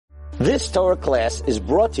This Torah class is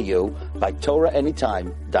brought to you by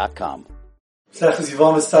TorahAnytime.com.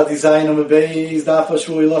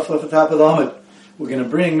 We're going to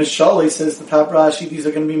bring Mishalai, says the top Rashi, these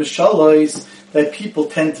are going to be Mishalais that people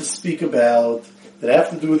tend to speak about, that have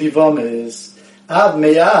to do with Yivamis. Av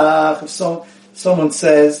Me'ach, if someone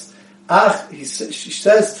says, Ach, she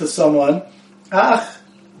says to someone, Ach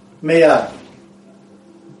Me'ach,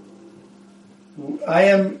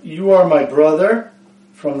 you are my brother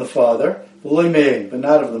from the father, but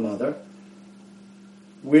not of the mother.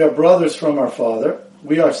 We are brothers from our father.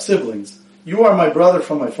 We are siblings. You are my brother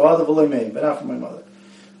from my father, but not from my mother.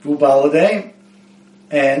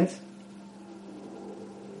 And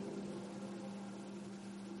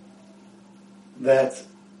that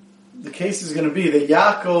the case is going to be that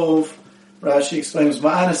Yaakov, Rashi explains,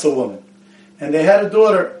 ma'anis a woman, and they had a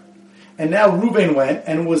daughter. And now Reuben went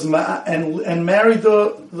and was and married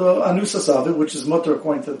the Anusas of it, which is mutter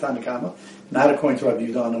according to the Tanakama, not according to Rabbi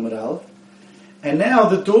Yehuda Amud Aleph. And now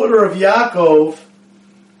the daughter of Yaakov,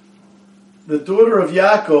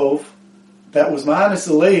 that was Ma'anis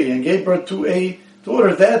a lady and gave birth to a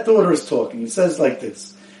daughter, that daughter is talking. It says like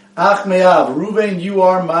this: Ach me'av, Reuben, you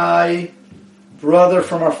are my brother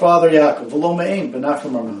from our father Yaakov, v'lo me'im, but not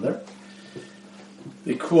from our mother,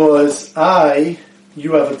 because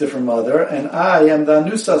you have a different mother, and I am the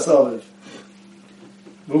Anusas Aviv.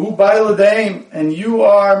 V'hu ba'iladaim, and you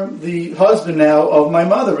are the husband now of my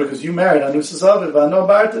mother, because you married Anusas Aviv. V'ano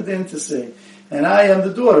barta din to say, and I am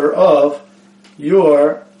the daughter of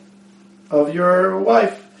your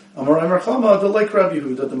wife. Amar Merchama, the like Rabbi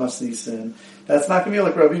Yehuda the Masnisin. That's not going to be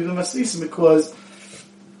like Rabbi Yehuda Masnisin, because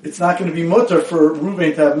it's not going to be mutter for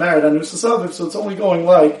Reuben to have married Anusas Aviv, so it's only going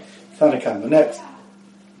like Tanakama. Next,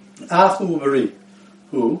 Achu Bari.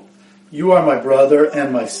 Who? You are my brother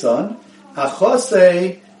and my son.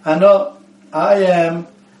 Achose ano, I am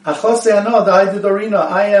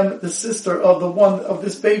the sister of the one of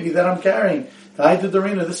this baby that I'm carrying. The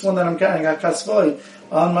Aidadarina, this one that I'm carrying, Akasvoi,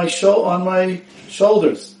 on my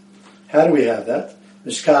shoulders. How do we have that?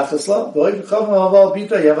 Mishkachasla, you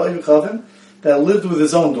have Oivichavim that lived with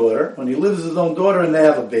his own daughter. When he lives with his own daughter and they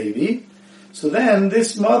have a baby, so then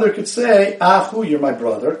this mother could say, Achu, you're my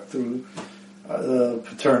brother, through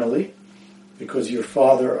paternally, because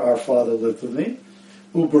our father lived with me.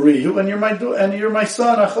 Ubarihu, and you're my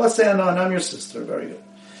son. Achase and I'm your sister. Very good.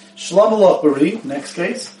 Shalom alach bari. Next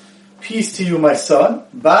case. Peace to you, my son.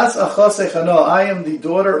 Bas achase chano. I am the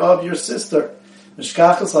daughter of your sister.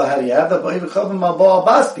 Mishkachas lahadi. You have that oivichavim mabal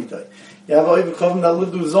bas pitay. You have oivichavim that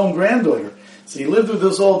lived with his own granddaughter. So he lived with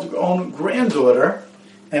his own granddaughter,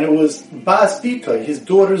 and it was bas pitay, his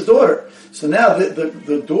daughter's daughter. So now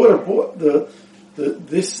the daughter,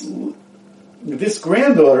 this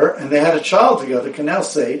granddaughter, and they had a child together, can now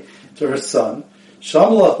say to her son,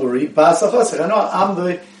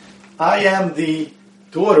 I am the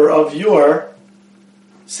daughter of your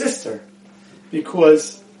sister,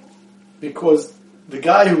 because the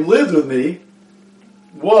guy who lived with me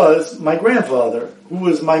was my grandfather, who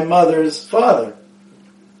was my mother's father,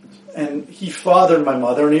 and he fathered my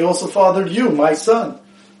mother, and he also fathered you, my son.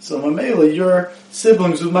 So Mamela, you're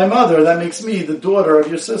siblings with my mother. That makes me the daughter of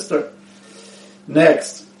your sister.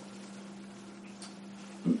 Next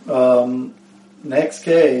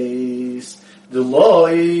case, the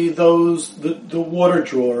water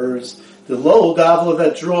drawers, the low gobble of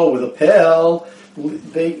that drawer with a pail.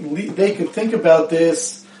 They could think about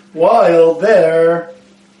this while they're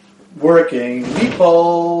working.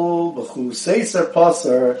 Lipol b'chu seiser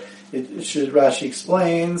passer. It should, Rashi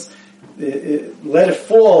explains. Let it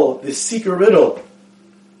fall, this secret riddle.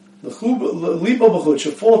 The libo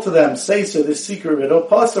should fall to them, say so, this secret riddle,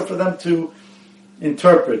 pastor for them to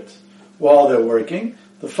interpret while they're working.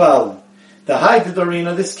 The following: the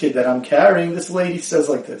Haidadarina, this kid that I'm carrying, this lady says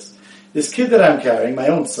like this: this kid that I'm carrying, my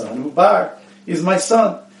own son, Ubar, is my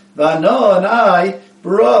son. Vano and I,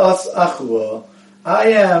 bras achua,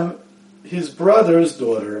 I am his brother's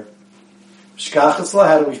daughter. Shkachasla,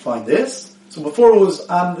 how do we find this? So before it was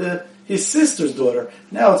his sister's daughter.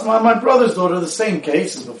 Now it's my brother's daughter, the same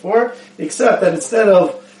case as before, except that instead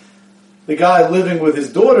of the guy living with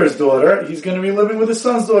his daughter's daughter, he's going to be living with his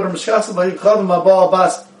son's daughter. That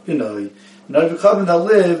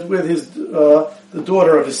lived with the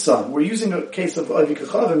daughter of his son. We're using a case of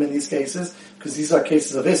Avikachavim in these cases because these are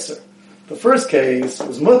cases of Isser. The first case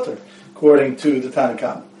was Mutter, according to the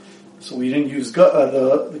Tanakhama. So we didn't use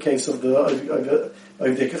the case of the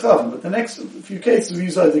Avikachavim, but the next few cases we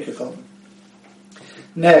use Avikachavim.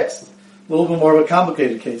 Next, a little bit more of a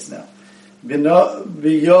complicated case now. Biyah,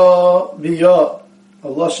 a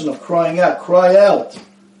lashon of crying out. Cry out.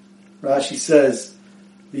 Rashi says,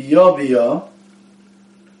 the Yobia,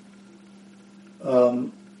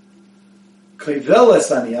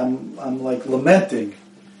 Kaivelesani, I'm like lamenting,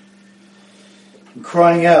 I'm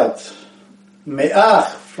crying out,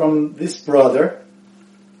 Me'ach, from this brother,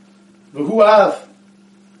 V'huav,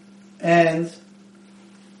 and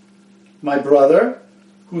my brother,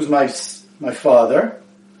 who's my father.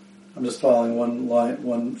 I'm just following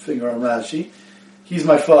one finger on Rashi. He's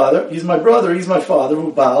my father, he's my brother, he's my father,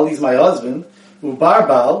 Ubal, he's my husband,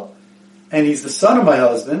 Ubarbal, and he's the son of my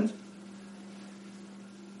husband,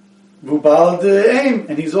 Ubal de Aim,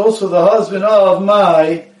 and he's also the husband of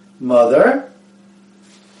my mother.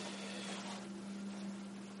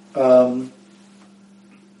 Vano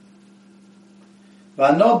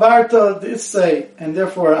Barta did say, and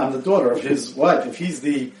therefore I'm the daughter of his wife. If he's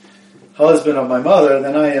the husband of my mother,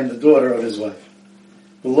 then I am the daughter of his wife.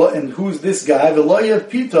 And who's this guy? Veloyev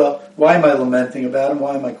Pita. Why am I lamenting about him?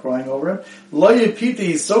 Why am I crying over him? Veloyev Pita,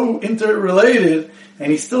 he's so interrelated,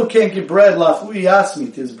 and he still can't get bread. Lachui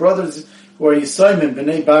Yasmi, to his brothers who are Yisayim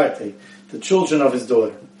B'nei Barte, the children of his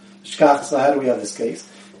daughter. Shkach, so how do we have this case?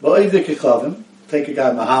 Veloyev Kechavim, take a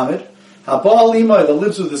guy, Muhammad. Habal Imai, that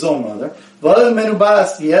lives with his own mother. Veloyev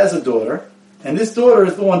Menubas, he has a daughter, and this daughter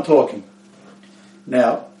is the one talking.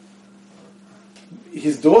 Now,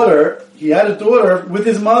 his daughter, he had a daughter with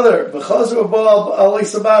his mother,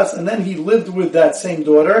 and then he lived with that same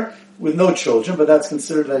daughter with no children, but that's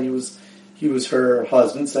considered that he was her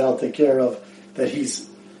husband, so I'll take care of that.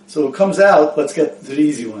 So it comes out, let's get to the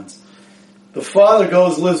easy ones. The father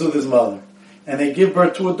lives with his mother, and they give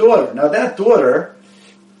birth to a daughter. Now that daughter,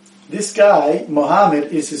 this guy,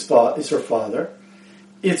 Muhammad, is her father.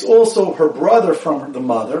 It's also her brother from the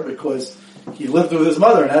mother, because he lived with his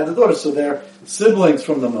mother and had the daughter, so they're siblings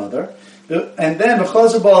from the mother. And then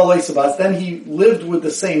he lived with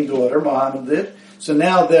the same daughter, Muhammad did. So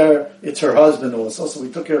now it's her husband also. So we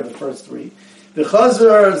took care of the first three. The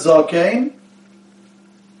Chazar Zakein,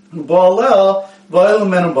 Baalel, Va'el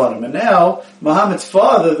Menubanim. And now Muhammad's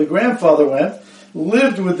father, the grandfather,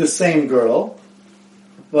 lived with the same girl,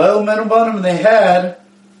 Va'el Menubanim, and they had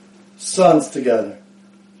sons together.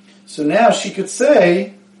 So now she could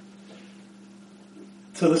say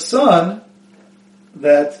to the son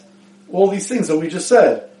that all these things that we just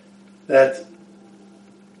said, that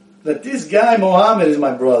this guy Muhammad is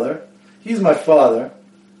my brother, he's my father,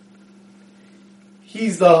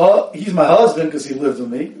 he's my husband because he lived with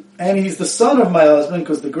me, and he's the son of my husband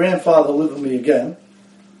because the grandfather lived with me again.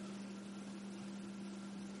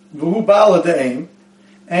 V'hu bala de'im,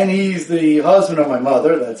 and he's the husband of my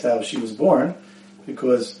mother. That's how she was born,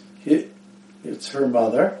 because it's her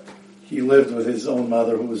mother. He lived with his own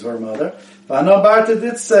mother, who was her mother. V'ano Barta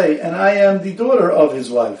did say, and I am the daughter of his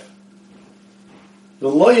wife. The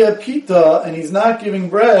loya pita, and he's not giving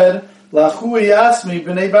bread. Lachui Yasmi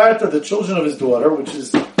b'nei Barta, the children of his daughter,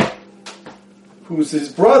 who's his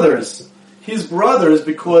brothers. His brothers,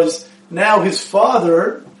 because now his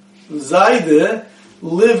father, Zaide,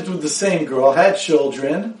 lived with the same girl, had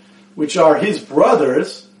children, which are his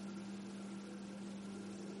brothers.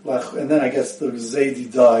 And then I guess the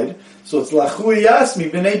Zaidi died. So it's Lachui Yasmi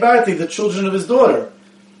b'nei Barti, the children of his daughter.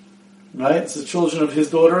 Right? It's the children of his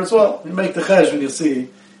daughter as well. You make the cheshbon, you'll see,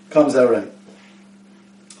 comes out right.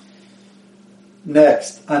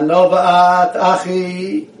 Next. Anovat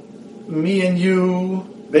Achi, me and you,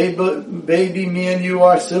 baby, me and you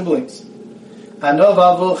are siblings. Anov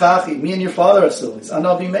Avuch Achi, me and your father are siblings.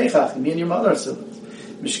 Anov Imech Achi, me and your mother are siblings.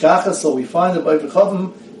 Mishkacha, so we find that by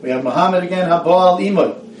V'chavim, we have Muhammad again, Habal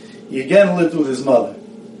Imoy. He again lived with his mother.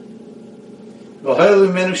 But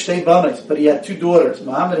he had two daughters.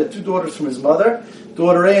 Muhammad had two daughters from his mother,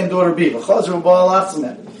 daughter A and daughter B.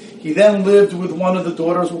 He then lived with one of the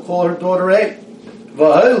daughters, we'll call her daughter A.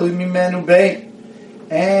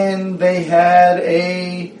 And they had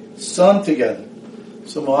a son together.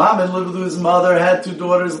 So Muhammad lived with his mother, had two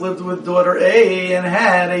daughters, lived with daughter A, and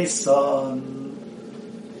had a son.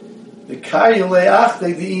 The Karyule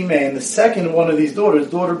Achte Di'ime, and the second one of these daughters,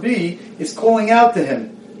 daughter B, is calling out to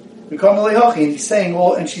him. And he's saying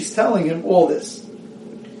and she's telling him all this.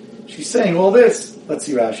 She's saying all this. Let's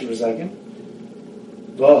see Rashi for a second.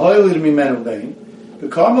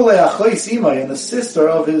 And the sister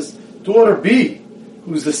of his daughter B,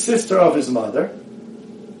 who's the sister of his mother,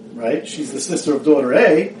 right? She's the sister of daughter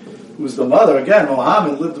A, who's the mother. Again,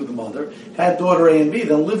 Muhammad lived with the mother, had daughter A and B,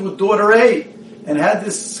 then lived with daughter A, and had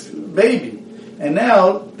this baby. And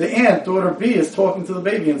now the aunt, daughter B, is talking to the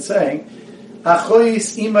baby and saying,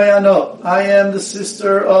 Achois imayano, I am the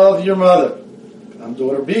sister of your mother. I'm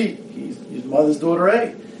daughter B, he's his mother's daughter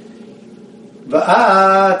A.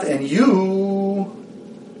 Va'at, and you,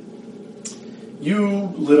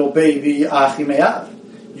 You little baby, achi me'av.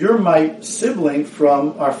 You're my sibling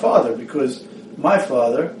from our father, because my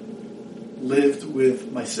father lived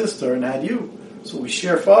with my sister and had you. So we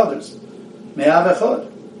share fathers. Me'av echad.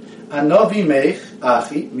 Anovi meich,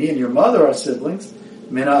 achi, me and your mother are siblings,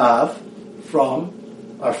 mina'av, from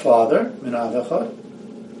our father, mina'av echad.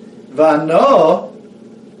 Va'ano,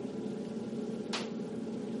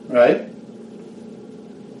 right?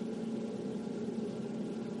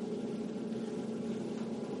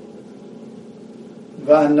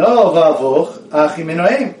 Va'ano v'avuch, achi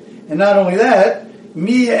minoim. And not only that,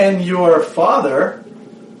 me and your father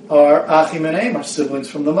are achi minoim, are siblings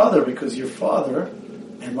from the mother, because your father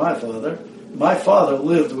and my father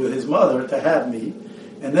lived with his mother to have me,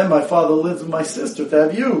 and then my father lived with my sister to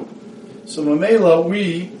have you. So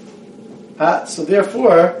Mamela, so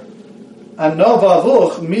therefore, Anov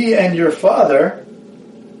Avuch, me and your father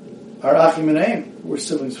are Achim Menaim. We're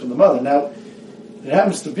siblings from the mother. Now, it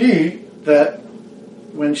happens to be that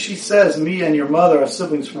when she says, me and your mother are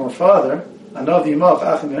siblings from our father, Anov Yimach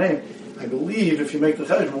Achim Menaim, I believe if you make the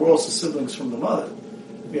cheshbon, we're also siblings from the mother.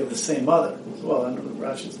 We have the same mother as well. I don't know if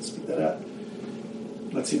Rashi doesn't speak that out.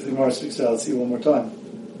 Let's see if the Gemara speaks out. Let's see one more time.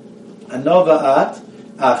 Anova at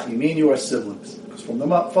Achi, me and you are siblings. It's from the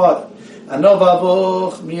father. Anova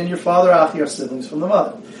avuch, me and your father Achi are siblings from the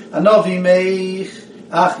mother. Anovi meich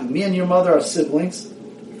Achi, me and your mother are siblings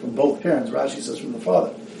from both parents. Rashi says from the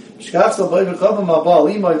father. Shkatzal b'yv'chavim abal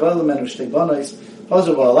imay v'elemenu shtei banais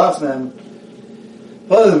hazu ba'alatzmem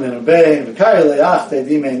v'elemenu bein v'kari le'achte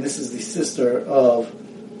dimein. This is the sister of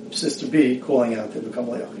Sister B calling out to become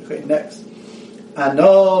le'ach. Okay, next.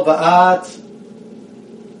 Ano va'at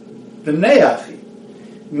b'nei achi.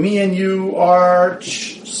 Me and you are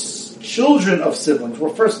children of siblings. We're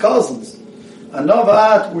first cousins. Ano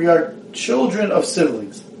va'at, we are children of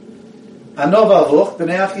siblings. Ano v'avuch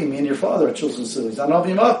b'nei achi. Me and your father are children of siblings. Ano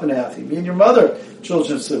v'imach b'nei achi. Me and your mother,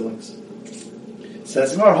 children of siblings.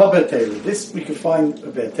 Says Mar haBe'Teira. This we could find a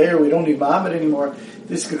Be'Teira. We don't need Muhammad anymore.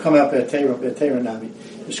 This could come out Be'Teira Nami.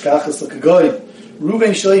 Mishkachas l'kagoy.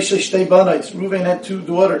 Reuven shleish shtei banais. Reuven had two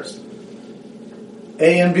daughters,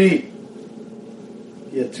 A and B.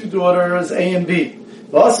 He had two daughters, A and B.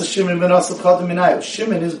 V'asa Shimon ben Asav chadam minayu.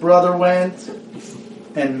 Shimon, his brother, went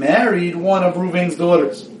and married one of Reuven's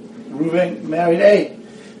daughters. Reuven married A.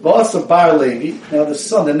 V'asa Bar Levi. Now the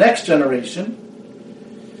son, the next generation,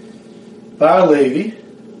 Bar Levi,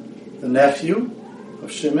 the nephew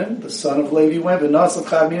of Shimon, the son of Levi, went and Asav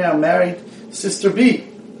chadam minayu, married sister B.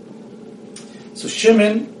 So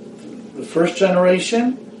Shimon, the first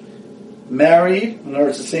generation, married, in other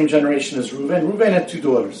words, the same generation as Reuven. Reuven had two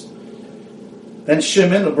daughters. Then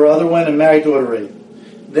Shimon, the brother, went and married daughter A.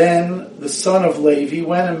 Then the son of Levi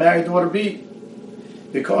went and married daughter B.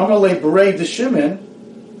 Because Amalei bereid the Shimon,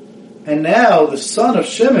 and now the son of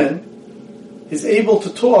Shimon is able to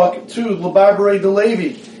talk to Labar bereid the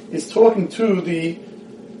Levi. Is talking to the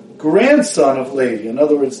grandson of Levi. In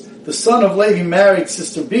other words, the son of Levi married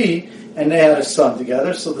sister B, and they had a son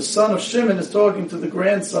together. So the son of Shimon is talking to the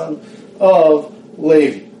grandson of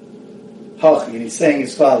Levi. Hachi, and he's saying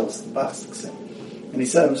as follows, the Pasuk saying. And he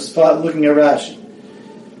said, I'm just looking at Rashi.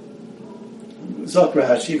 Zok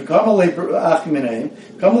Rashi, Kamalei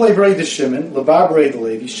Berei de Shimon, Labar Berei de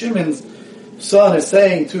Levi. Shimon's son is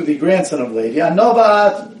saying to the grandson of Levi,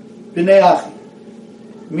 Anovat b'nei achi.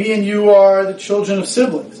 Me and you are the children of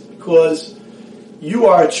siblings, because you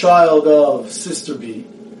are a child of sister B.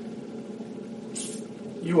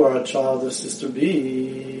 You are a child of sister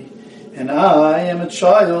B, and I am a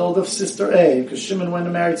child of sister A, because Shimon went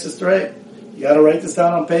and married sister A. You got to write this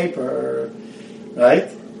down on paper, right?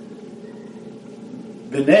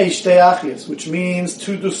 B'nei shtei achios, which means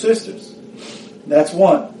two sisters. That's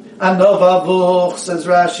one. Anov avuch, says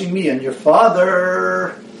Rashi, me and your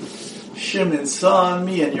father. Shimon's son,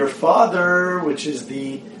 me and your father, which is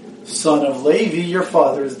the son of Levi. Your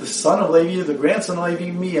father is the son of Levi, the grandson of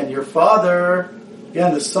Levi. Me and your father.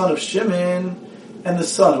 Again, the son of Shimon and the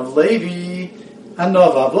son of Levi.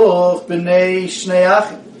 Anov avuch b'nei shnei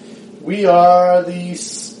achim. We are the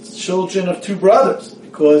children of two brothers,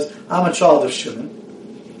 because I'm a child of Shimon,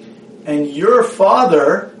 and your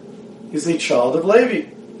father is a child of Levi.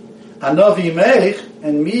 Anov imeich,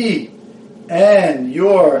 and me and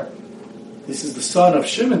your, this is the son of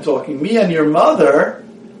Shimon talking, me and your mother,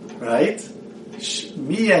 right?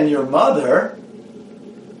 Me and your mother,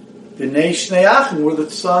 b'nei shnei achim,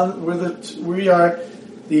 we are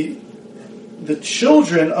the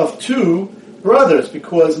children of two brothers,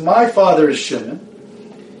 because my father is Shimon,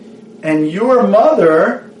 and your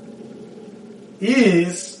mother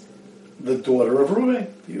is the daughter of Reuven.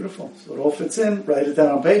 Beautiful. So it all fits in. Write it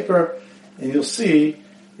down on paper. And you'll see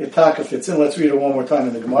Itaka fits in. Let's read it one more time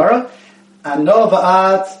in the Gemara. Ano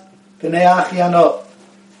va'at b'nei achi ano.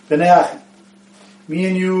 B'nei achi. Me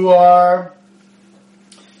and you are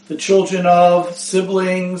the children of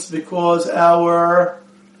siblings because our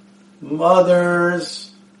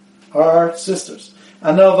mothers are sisters.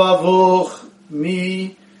 Ano v'avuch,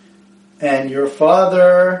 me and your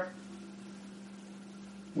father,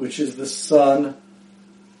 which is the son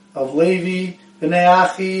of Levi, b'nei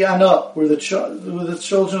achi ano. We're the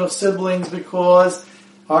children of siblings because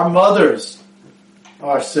our mothers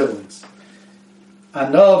are siblings.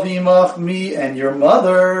 Ano v'imach, me and your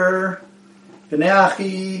mother, b'nei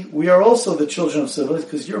achi, we are also the children of siblings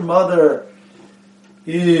because your mother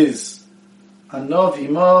is Ano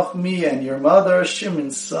v'imach, me and your mother,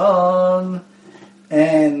 Shimon's son,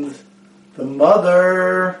 and the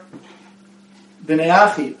mother, b'nei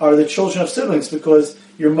achi, are the children of siblings because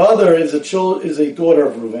your mother is a daughter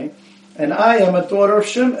of Reuven, and I am a daughter of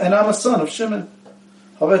Shimon, and I'm a son of Shimon.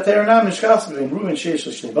 Well, I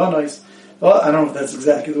don't know if that's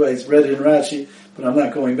exactly the way it's read in Rashi, but I'm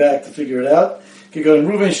not going back to figure it out. You go in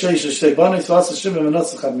Reuven sheish shtei banos, v'asa Shimon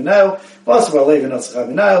v'notzach had minayu, v'asa bar Levi v'notzach had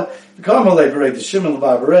minayu, v'kama Levi berei the Shimon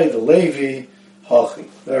l'bar berei the Levi hachi.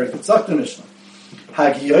 Very good. Zok the Mishnah.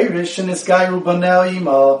 Hagiyaris shenis gairu banel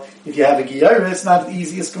ima. If you have a giyaris, not the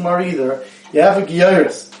easiest Gemara either. You have a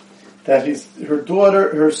giyaris that her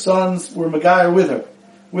daughter, her sons were Megayer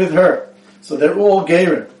with her. So they're all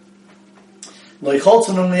Gerin.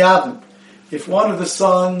 If one of the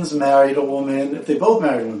sons married a woman, if they both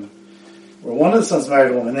married women, or one of the sons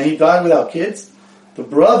married a woman, and he died without kids, the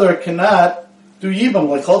brother cannot do Yibam,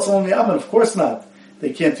 like Cholzon Yaman. Of course not.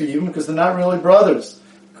 They can't do Yibam because they're not really brothers.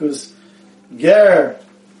 Because Ger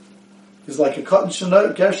is like a Katan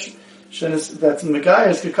Shanel, that's Megayer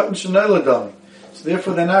is a Katan Shanel Adami. So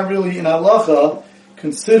therefore they're not really in halacha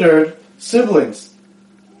considered siblings.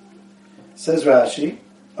 Says Rashi.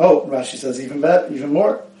 Oh, Rashi says even better, even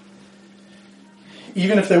more.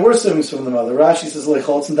 Even if they were siblings from the mother, Rashi says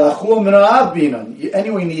you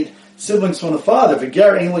anyway need siblings from the father. The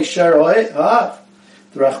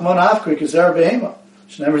Rachman Afkrik is behema.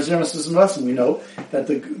 We know that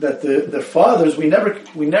the fathers we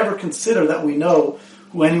never consider that we know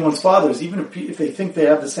who anyone's father is, even if they think they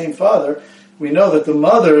have the same father. We know that the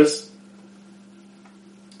mothers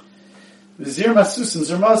Zir Masus and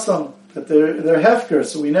Zirmasam, that they're hefker,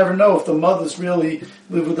 so we never know if the mothers really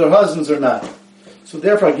live with their husbands or not. So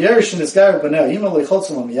therefore, Gerishin is Gair B'nei Yima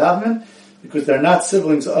Leicholtzim Yavmin, because they're not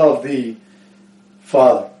siblings of the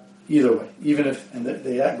father, either way. Even if, and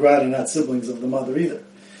they are not siblings of the mother either.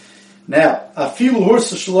 Now, Afilu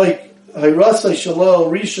Hursa Shaloi Hayrasai Shaloi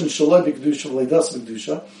Rishon Shaloi B'Kedusha V'Leidas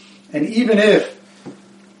B'Kedusha, and even if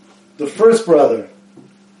the first brother,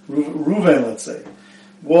 Reuven, let's say,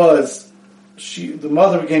 the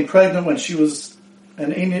mother became pregnant when she was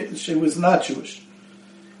not Jewish,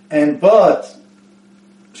 but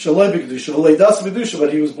Shaloi B'Kedusha, V'Leidas B'Kedusha,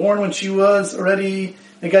 but he was born when she was already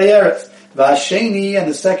Megayeret. V'Hasheni, and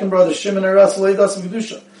the second brother Shimon Eras V'Leidas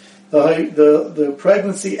B'Kedusha. The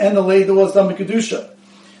pregnancy and the Leida was done B'Kedusha.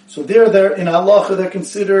 So they're in halacha they're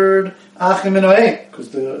considered Achim and Ohem, because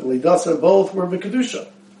the Leidas both were B'Kedusha.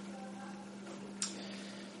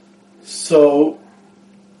 So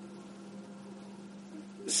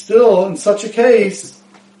still, in such a case,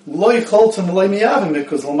 Loi Choltzim Loi Miyavim,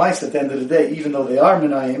 because L'mais at the end of the day, even though they are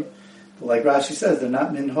Minayim, but like Rashi says, they're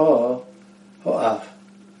not Min Ho'av.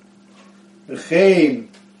 V'chein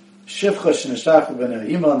Shifcha Sheneshtachu B'nei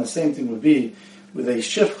Yima, and the same thing would be with a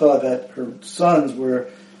Shifcha that her sons were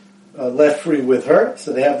left free with her,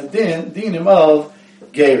 so they have the dinim of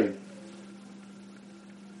Gerin.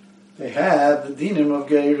 They have the dinim of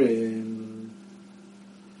Gerin.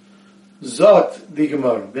 Zot the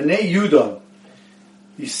Gemara. B'nei Yudon.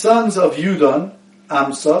 The sons of Yudon,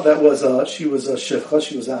 Amsa, she was a Shifcha,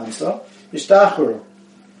 she was Amsa, Ishtachur.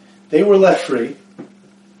 They were left free.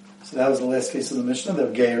 So that was the last case of the Mishnah.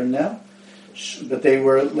 They're Gerin now. But they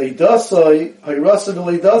were Leidasai, Hayrasa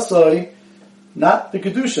Leidasai, not the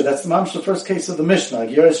Kedusha. That's the first case of the Mishnah.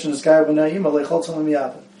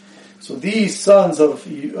 So these sons of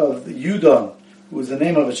Yudon, who was the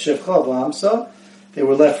name of a Shifcha, of Amsa, they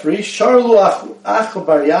were left free. Sharlu Acha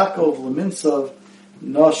Bar Yaakov Leminsav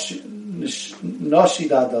Nashi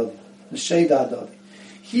Dadadi.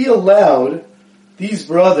 He allowed these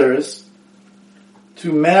brothers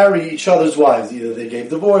to marry each other's wives. Either they gave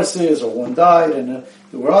divorces, or one died, and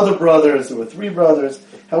there were other brothers, there were three brothers.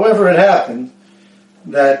 However it happened,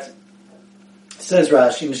 that, says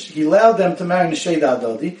Rashi, he allowed them to marry Nashei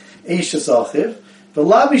Dadadi, Eishes Achiv,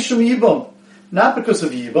 V'la Mishum Yibum, not because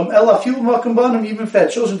of Yibam, Ela Filu Makam Banim, even if they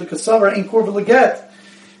had children, the Kasavar ain't Korva Leget.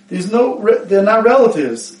 They're not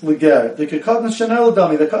relatives, Leger. The Katan Chanel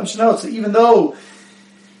Dami, the Katan Chanel. So even though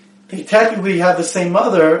they technically have the same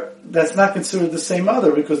mother, that's not considered the same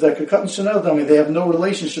mother, because that Katan Chanel Dami, they have no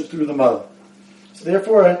relationship through the mother. So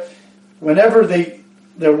therefore, whenever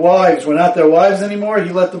their wives were not their wives anymore,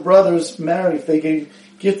 he let the brothers marry. If they gave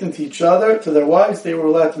gifting to each other, to their wives, they were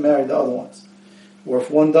allowed to marry the other ones. Or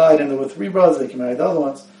if one died and there were 3 brothers, they can marry the other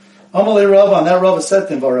ones. Amalei Rava, and that Rava said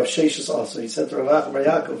to him, Rav Sheshis also, he said to Rav Acha bar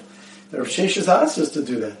Yaakov, that Rav Sheshis asked us to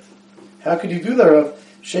do that. How could you do that, Rav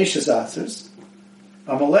Sheshis asked us?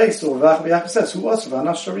 Amalei, so Rav Acha bar Yaakov says, who was Rav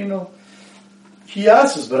Sharino? He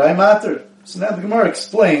asked us, but I mattered. So now the Gemara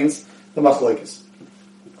explains the machlokes.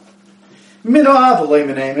 Mino Av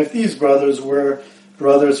name. If these brothers were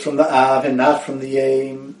brothers from the Av and not from the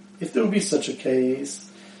Aim, if there would be such a case,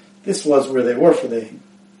 this was where they were for the Aim.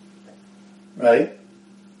 Right?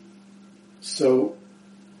 So,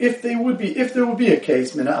 if there would be a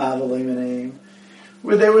case, Mina Av name,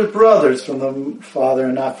 where they were brothers from the father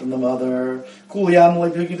and not from the mother,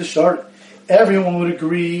 everyone would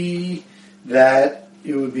agree that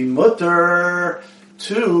it would be mutter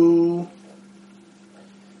to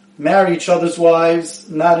marry each other's wives,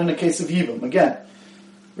 not in the case of Yibam. Again,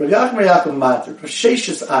 Rav Yaakov Mater, Rav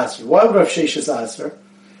Sheshis Aser. Why would Rav Sheshis Aser?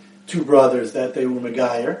 2 brothers that they were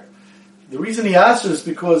Megayer. The reason he asked is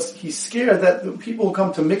because he's scared that the people will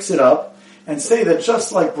come to mix it up and say that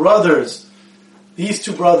just like brothers, these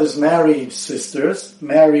 2 brothers married sisters,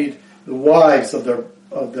 married the wives of their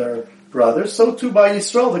brothers, so too by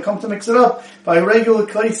Yisrael, they come to mix it up by a regular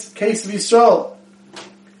case of Yisrael.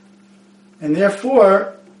 And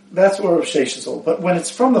therefore, that's what Rav Sheshis holds. But when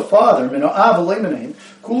it's from the father, everyone's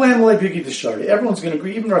going to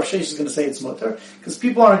agree, even Rav Sheshis is going to say it's mutter, because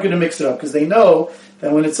people aren't going to mix it up, because they know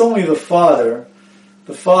that when it's only the fathers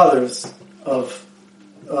of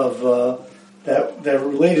that they're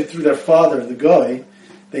related through their father, the guy,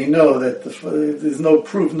 they know that there's no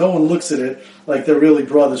proof. No one looks at it like they're really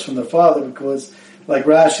brothers from their father, because, like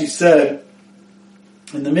Rashi said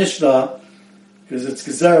in the Mishnah, because it's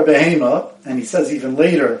Gezer Behema, and he says even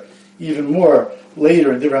more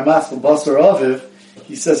later in the Ramasl Basar Aviv,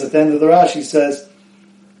 he says at the end of the Rashi, he says,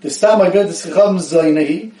 the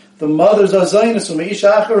mothers are Zainus,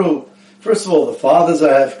 first of all, the fathers are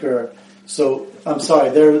Hefker, so, I'm sorry,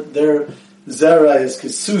 their Zera is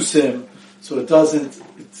Kesusim, so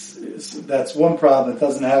that's one problem, it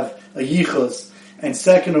doesn't have a Yichus, and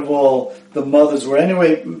second of all, the mothers were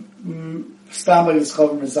anyway, Stama is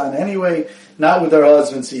Chavar Mizan anyway, not with their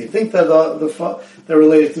husbands, so you think that they're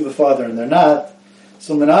related to the father, and they're not.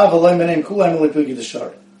 So because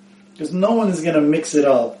no one is going to mix it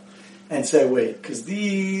up and say, wait, because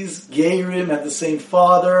these Geirim had the same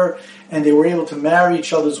father, and they were able to marry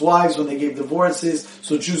each other's wives when they gave divorces,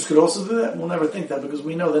 so Jews could also do that? We'll never think that, because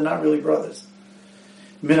we know they're not really brothers.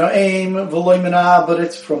 But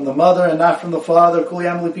it's from the mother and not from the father.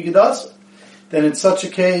 Then in such a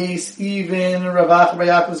case, even Rav Acha bar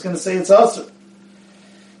Yaakov is going to say it's Asr.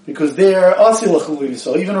 Because they're Asir l'chulu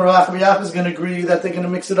Yisrael. Even Rav Acha bar Yaakov is going to agree that they're going to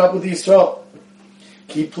mix it up with Yisrael.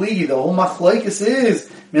 Keep plea, the whole machlokes is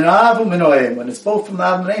min Av u min Oim. When it's both from the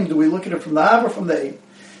Av and the Oim, do we look at it from the Av or from the Oim?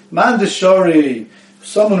 Man deshori,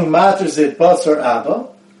 someone who matters it, Basar Abba.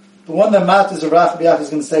 The one that matters of Rav Acha bar Yaakov is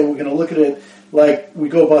going to say we're going to look at it like we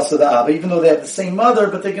go Basar the Abba, even though they have the same mother,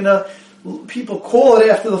 but they're going to people call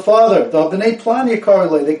it after the father. The B'nai Plania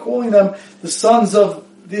Karle, they're calling them the sons of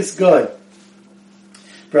this guy.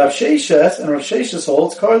 Rav Sheshes, and Rav Sheshes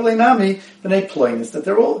holds Karle Nami B'nai Plainus, that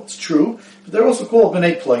they're all, it's true, but they're also called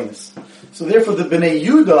B'nai Plainus. So therefore the B'nai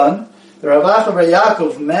Yudan, the Rav Acha bar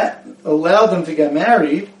Yaakov allowed them to get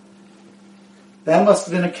married. That must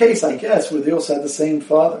have been a case, I guess, where they also had the same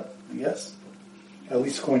father, I guess. At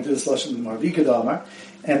least according to this lesson in Marvika Damar.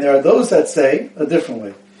 And there are those that say a different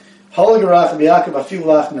way.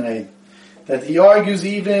 That he argues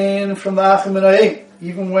even from the Achim and Aim,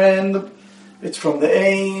 even when it's from the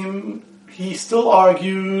Aim, he still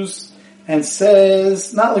argues and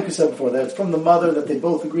says, not like we said before, that it's from the mother, that they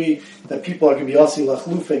both agree that people are going to be Asi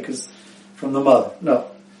Lachlufe because from the mother. No.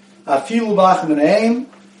 Afilu b'Achim and Aim,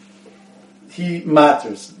 he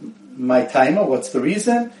matters. My timer, what's the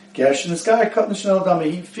reason? Gershon Iskar Katan Shnel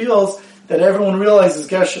Dami. He feels that everyone realizes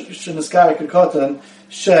Gershon Iskar Katan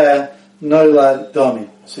She Noilad Dami.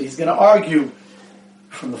 So he's going to argue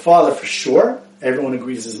from the father for sure. Everyone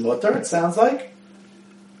agrees his mutter, it sounds like.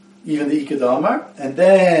 Even the Ikadamar. And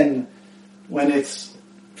then when it's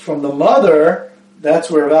from the mother,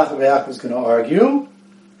 that's where Rav Acha bar Yaakov is going to argue.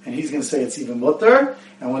 And he's going to say it's even mutter.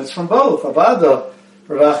 And when it's from both, Avada,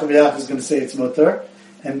 Rav Acha is going to say it's mutter.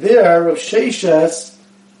 And there, Rav Sheshes,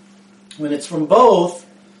 when it's from both,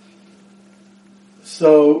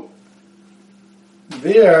 so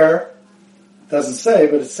there, doesn't say,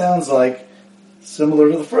 but it sounds like,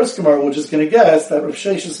 similar to the first Gemara, we're just going to guess that Rav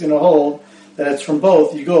Sheshes is going to hold that it's from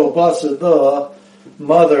both. You go Basar, the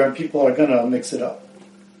mother, and people are going to mix it up.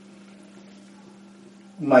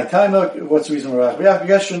 My time, what's the reason we're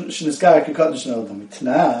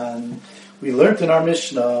Tanan, we learned in our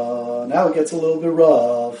Mishnah, now it gets a little bit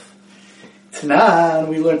rough. Tanan,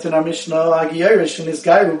 we learned in our Mishnah, Agiyarish and his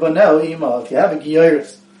guy Rubanel Ima, if you have a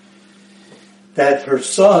Giyaris, that her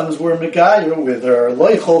sons were Megayer with her,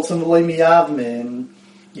 Loi Choltzim V'loi Miyavmin,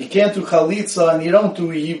 you can't do Chalitza and you don't do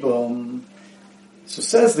Yibum. So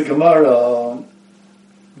says the Gemara,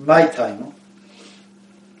 my time,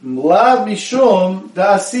 Mlav Mishum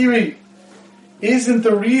Da Asiri, isn't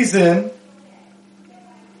the reason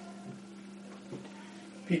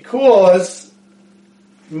because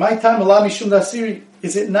my time Mlav Mishum Da Asiri,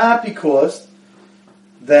 is it not because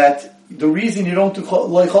that the reason you don't do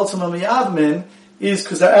Loi Choltzim Miyavmin is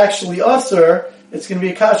because they're actually usher? It's going to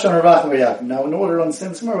be a kasha on Rav Acha. Now, in order to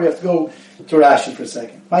understand this more, we have to go to Rashi for a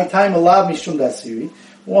second. My time Mlav Mishum Da Asiri.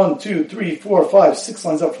 1, 2, 3, 4, 5, 6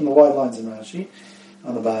 lines up from the wide lines in Rashi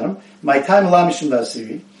on the bottom. My time Mlav Mishum Da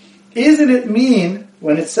Asiri. Isn't it mean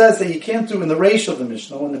when it says that you can't do in the ratio of the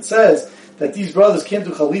Mishnah, when it says that these brothers can't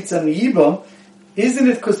do Chalitza and Yibam, isn't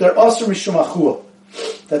it because they're Asur Mishum Achua?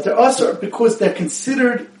 That they're Asur because they're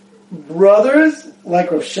considered brothers,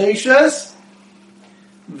 like Rav Sheshes,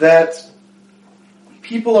 that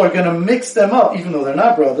people are going to mix them up, even though they're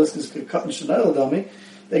not brothers, because they're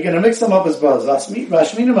going to mix them up as brothers.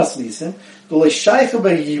 Rashminu Masnisin,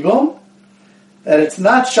 that it's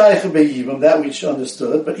not Shaykh B'Yibam, that we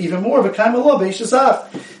understood, but even more of a Kaimalah B'Yishazaf.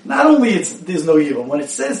 Not only there's no Yibam, when it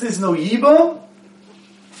says there's no Yibam,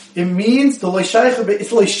 it means it's Lo Shaykh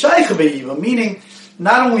B'Yibam, meaning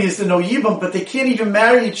not only is there no Yibam, but they can't even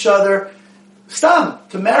marry each other,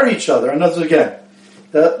 to marry each other. And again,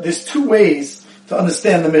 there's two ways to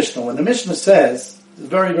understand the Mishnah. When the Mishnah says, it's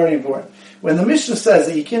very, very important, when the Mishnah says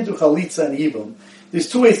that you can't do Chalitza and Yibum, there's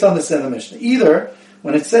two ways to understand the Mishnah. Either,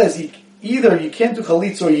 when it says either you can't do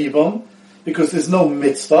Chalitza or Yibum, because there's no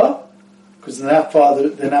mitzvah, because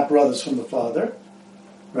they're not brothers from the father,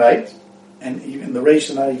 right? And even the Reish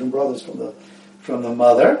are not even brothers from the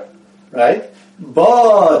mother, right?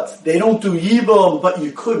 But they don't do Yibum, but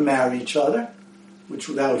you could marry each other, which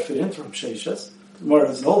that would fit into Rav Sheshes. The Gemara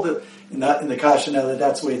doesn't hold it in the Kasha now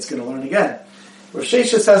that's the way it's going to learn again. Rav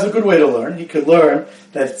Sheshes has a good way to learn. He could learn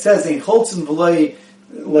that it says in Choltzim V'loi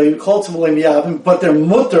Miyavim, but they're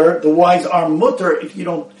mutter, the wives are mutter if you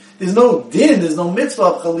don't, there's no din, there's no mitzvah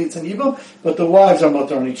of Chalitz and Yibum, but the wives are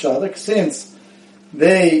mutter on each other, since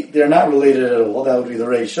they're not related at all. That would be the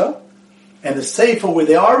Reisha. And the Sefer, where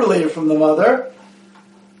they are related from the mother,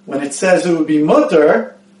 when it says it would be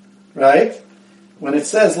mutter, right? When it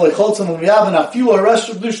says Loi Choltzim V'Miyavim, Afilu Arash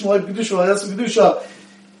Kedusha, Loi Kedusha, Loi Kedusha,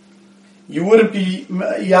 you wouldn't be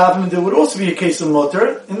Yavim, there would also be a case of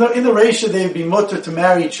mutter. In the Reisha, they'd be mutter to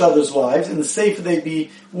marry each other's wives. In the Sefer,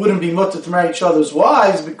 wouldn't be mutter to marry each other's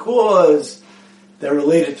wives because they're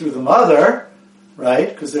related through the mother, right?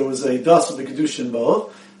 Because there was a das of the Kedusha in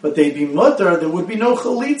both. But they'd be mutter, there would be no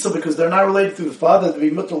Chalitza because they're not related through the father, they'd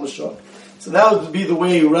be mutter l'shok. So that would be the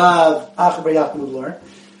way Rav Acha bar Yaakov would learn.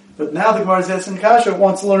 But now the Gemara says in Kasha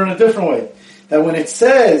wants to learn in a different way. That when it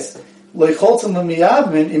says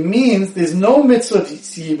it means there's no mitzvah to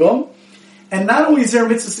Yibam, and not only is there a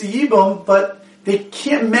mitzvah to Yibam, but they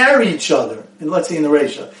can't marry each other. And let's say in the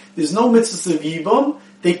Reisha, there's no mitzvah to Yibam,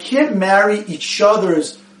 they can't marry each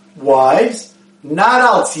other's wives, not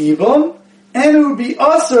al Yibam, and it would be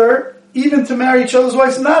usher even to marry each other's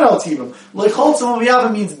wives, not al Yibam. Leicholtzim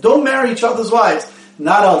Yibam means don't marry each other's wives,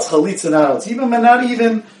 not al Chalitza, not al Yibam, and not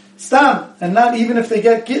even Stam, and not even if they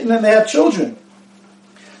get Gittin and they have children.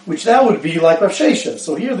 Which that would be like Rav Sheshes.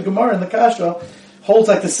 So here the Gemara in the Kasha holds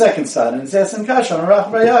like the second side, and it says in Kasha on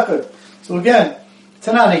Rav bar Yaakov. So again,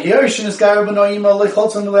 Tanani Gerishin is Gair B'Noima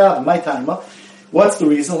Lecholtzon Le'av. My time. What's the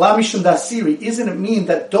reason? La Mishum Dasiri. Isn't it mean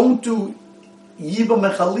that don't do Yibam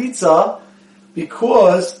and Chalitza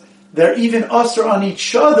because they're even usher on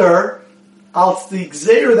each other? Al the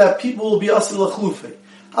Gzeir that people will be usher l'chlufe.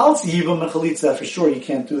 Al Yibam and Chalitza, for sure you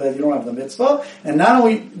can't do that, you don't have the mitzvah. And not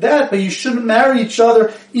only that, but you shouldn't marry each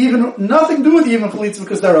other, even nothing to do with Yibam and Chalitza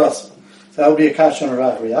because they're us. So that would be a kasha on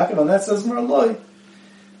Rav Yaakov, and that says Merloi.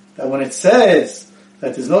 That when it says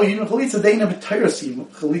that there's no Yibam and Chalitza, they never tyrus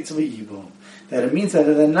Chalitza v'Yibam. That it means that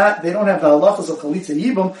they don't have the halachas of Chalitza and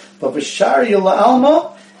Yibam, but v'shari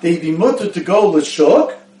la'alma, they'd be mutter to go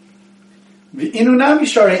l'shuk, V'inunami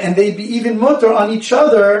shari, and they'd be even mutter on each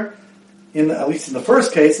other, at least in the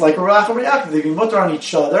first case, like a Rachav or Yaakov, they'd be mutter on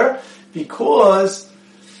each other, because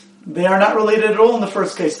they are not related at all in the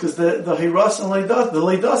first case, because the Hiras and the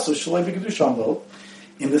Leidasu, Shalei B'Kedusha on both.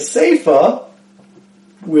 In the Seifa,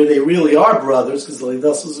 where they really are brothers, because the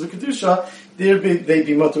Leidasu is B'Kedusha, they'd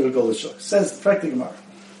be mutter to go l'shuk. Says the Frek Gemara,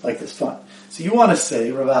 like this, fine. So you want to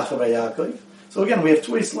say Rav Acha bar Yaakov. So again, we have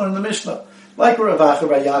two ways to learn the Mishnah. Like Rav Acha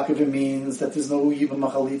bar Yaakov, it means that there's no Yiva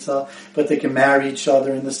Machalitza, but they can marry each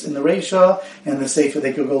other in the Reisha, and the Seifa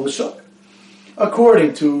they could go l'shuk.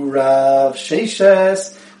 According to Rav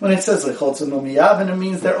Sheshes, when it says Lecholtzim Umiyavin, it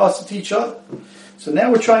means they're also to each other. So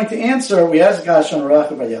now we're trying to answer, we asked Gash on Rav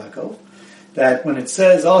Acha bar Yaakov, that when it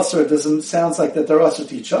says also, it sounds like that they're also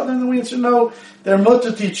to each other, and then we answer, no, they're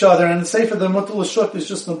mutter to each other, and the Seifa, the mutter l'shuk, is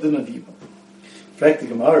just not the Nadiba. Frek the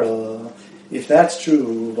Gemara, if that's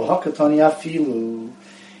true, v'hakatani afilu,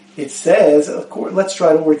 it says, of course, let's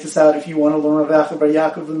try to work this out. If you want to learn Rav Acha bar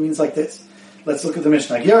Yaakov, it means like this. Let's look at the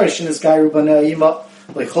Mishnah.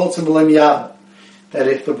 That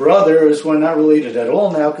if the brothers were not related at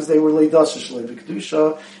all now, because they were leidas shalei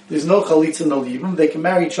b'kedusha, there's no chalitza, no libam, they can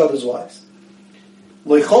marry each other's wives.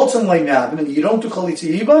 And you don't do chalitza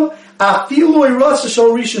yibam,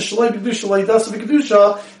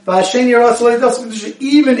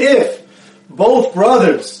 even if both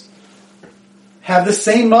brothers have the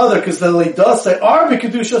same mother, because the leidas they are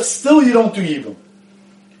b'kedusha, still you don't do yibam.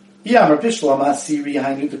 If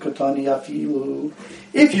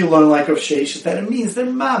you learn like Rav Sheshes, that it means they're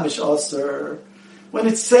mamish aser. When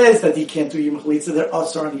it says that he can't do yibam chalitza, they're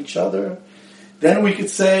aser on each other. Then we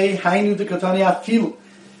could say hainu de katani afilu.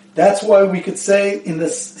 That's why we could say in the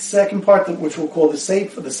second part, which we'll call the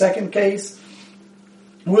sake for the second case,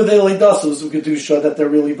 where they leidasus of kedusha, that they're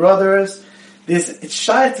really brothers. It's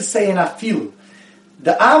shy to say in afilu.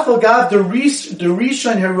 The Afal Gav, the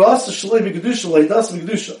Rishon Hirasa Shalei B'Kedusha, Leidas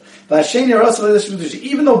B'Kedusha. V'Hashem Hirasa Leidas B'Kedusha.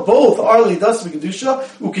 Even though both are Leidas B'Kedusha,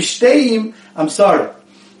 Ukishteim, I'm sorry,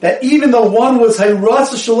 that even though one was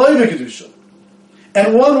Hirasa Shalei B'Kedusha,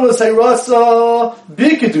 and one was Hirasa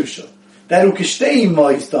B'Kedusha, that Ukishteim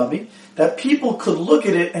Ma'istami, that people could look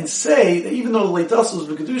at it and say that even though Leidas was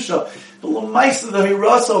B'Kedusha, the L'maisa, the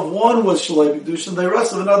Hirasa of one was Shalei B'Kedusha, and the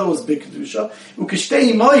Hirasa of another was B'Kedusha,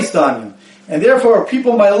 Ukishteim Ma'istami. And therefore,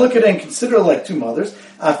 people might look at it and consider it like two mothers.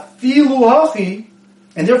 Afilu hachi,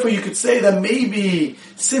 and therefore you could say that maybe,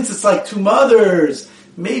 since it's like two mothers,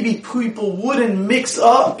 maybe people wouldn't mix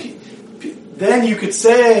up. Then you could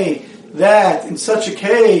say that in such a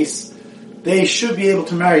case, they should be able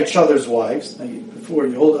to marry each other's wives. Now, before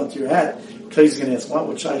you hold on to your hat, Clay's going to ask,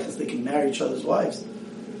 what shaykhs they can marry each other's wives?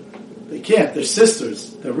 They can't. They're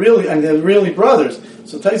sisters. They're really brothers.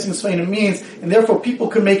 So Tyson Sfain means, and therefore people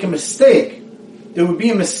could make a mistake. There would be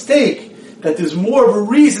a mistake that there's more of a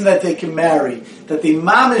reason that they can marry, that the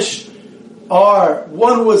mamish are,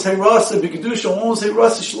 one was Hirasa B'Kedusha, one was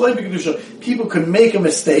Hirasa Shalei B'Kedusha. People could make a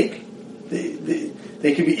mistake.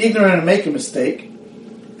 They could be ignorant and make a mistake.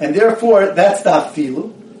 And therefore, that's the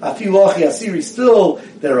afilu. Afilu achi asiri, still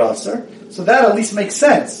their aser. So that at least makes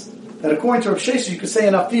sense. That according to Rav Sheshes, you could say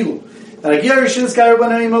an afilu. That a ger yishin skar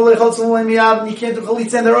b'nayim olei choltzim olei miyav, you can't do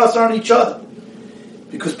chalitza and they're aser on each other.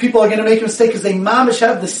 Because people are going to make a mistake because they mamish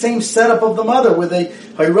have the same setup of the mother, where they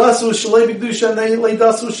hayrasu shalei b'kedusha and they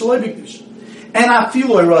leidasu shalei b'kedusha, and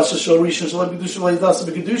afilu hayrasu shalei b'kedusha leidasu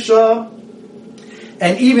b'kedusha,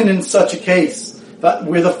 and even in such a case,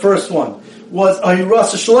 where the first one was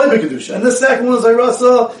hayrasu shalei b'kedusha and the second one was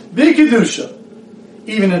hayrasu b'kedusha,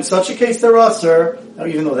 even in such a case they're aser. Now,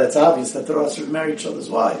 even though that's obvious that they're aser to marry each other's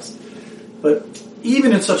wives, but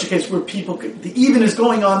even in such a case where the even is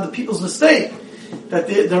going on, the people's mistake. That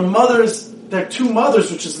their mothers, they're two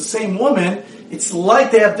mothers, which is the same woman, it's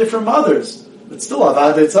like they have different mothers. But still,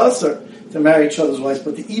 avad, it's aser to marry each other's wives,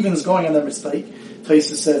 but the even is going on their mistake.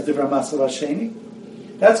 Taisa says, Divra Masav Hasheni.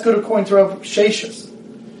 That's good according to Rav Sheshes.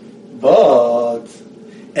 But,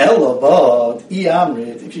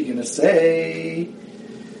 Iamrit, if you're going to say,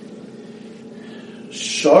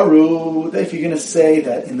 Sharu, if you're going to say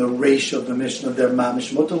that in the ratio of the mission of their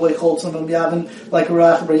mamish mutter leicholtzim yavin, like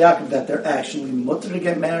Rav bar Yaakov, that they're actually mutter to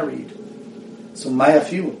get married. So my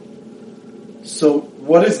afilu. So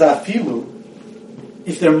what is the afilu?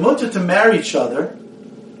 If they're mutter to marry each other,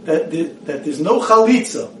 that there's no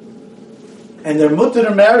chalitza, and they're mutter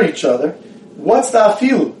to marry each other, what's the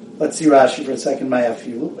afilu? Let's see Rashi for a second. My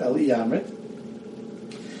afilu, Eli Yamrit.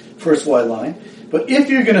 First white line. But if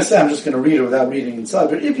you're going to say, I'm just going to read it without reading inside,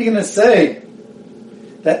 but if you're going to say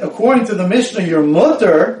that according to the Mishnah, you're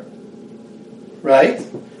mutter, right?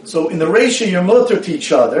 So in the ratio, you're mutter to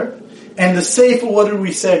each other, And the Sefer, what did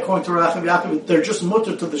we say according to Rav Yaakov? They're just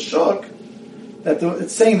mutter to the shuk.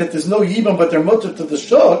 It's saying that there's no yibam, but they're mutter to the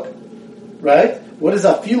shuk, right? What does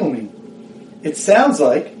afilu mean? It sounds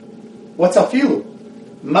like, what's afilu?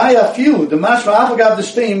 My afilu, the mashma afagav the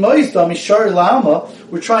shtein moizda mishari la'alma.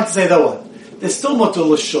 We're trying to say that what? There's still mutter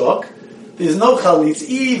l'shuk. There's no chalitz,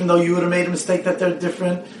 even though you would have made a mistake that they're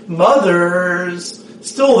different mothers.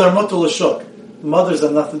 Still, they're mutter l'shuk. Mothers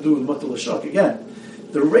have nothing to do with mutter l'shuk. Again,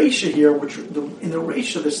 the Reisha here, in the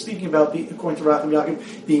Reisha, they're speaking about, according to Rav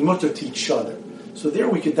Yaakov, being mutter to each other. So there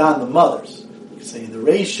we could don the mothers. We could say in the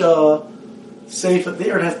Reisha, Sefer,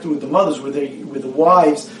 there it has to do with the mothers, where the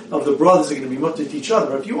wives of the brothers are going to be mutter to each other.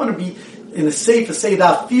 But if you want to be in the Sefer, say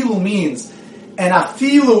that afilu means, and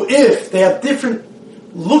afilu if they have different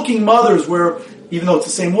looking mothers, where even though it's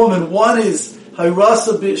the same woman, one is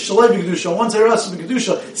hayrasa b'shalei b'kedusha, one's hayrasa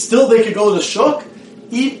b'kedusha, still they could go to shuk.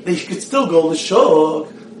 They could still go to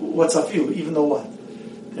shuk. What's afilu? Even though what?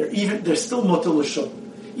 They're still mutter l'shuk.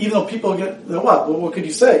 Even though people get what? Well, what could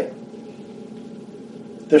you say?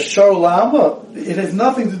 The shor lama. It has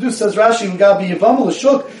nothing to do. Says Rashi, "Gabi yivam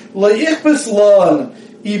l'shuk layichbes lon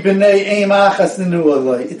ibnei eim achas nenu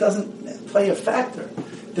alay." It doesn't play a factor.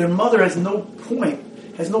 Their mother has no point,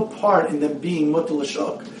 has no part in them being mutter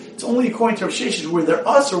l'shuk. It's only according to Rav Sheshes where they're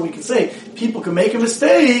us, or we can say people can make a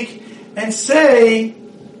mistake and say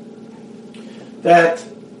that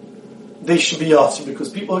they should be us, because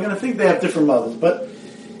people are going to think they have different mothers. But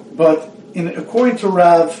according to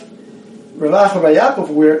Rav Acha Bar Yaakov,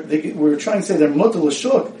 we're trying to say they're mutter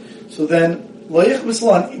l'shuk. So then loich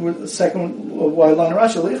b'slan, the second wide line of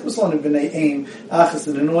Rashi, loich b'slan b'nei aim achas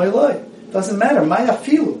and enoy loy. Doesn't matter. My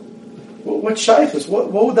afilu. What shaykhus?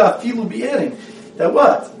 What would the afilu be adding? That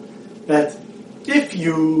what? That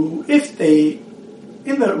if they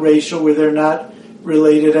in the ratio where they're not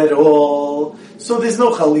related at all, so there's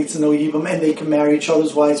no chalitza, no yibam, and they can marry each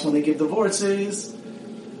other's wives when they give divorces.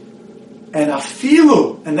 And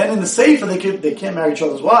afilu, and then in the Sefer they can't marry each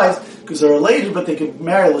other's wives because they're related, but they can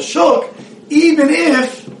marry l'shuk, even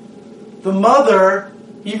if the mother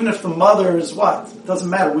is what? It doesn't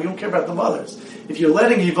matter. We don't care about the mothers. If you're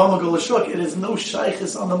letting Yivam go l'shuk, it is no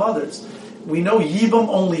shaykhis on the mothers. We know Yivam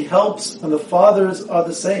only helps when the fathers are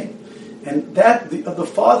the same. And that the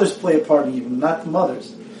fathers play a part in Yivam, not the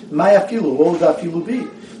mothers. My afilu, what would afilu be?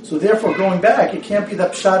 So therefore, going back, it can't be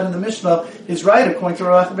that pshat in the Mishnah is right according to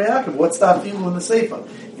Rav Yaakov. What's the afilu in the Sefer?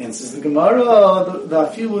 Answers the Gemara, the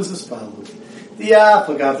afilu is as follows. The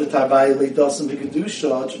afagav the tabai leidasim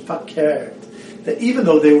b'kedusha fakert. That even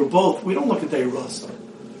though they were both, we don't look at the Rasa.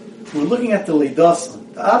 We're looking at the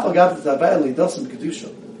leidasim. The afagav the tabai leidasim b'kedusha.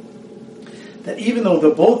 That even though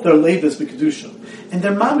they're leidas b'kedusha, and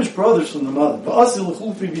they're mamish brothers from the mother,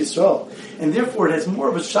 and therefore it has more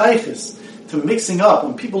of a shaykhis to mixing up.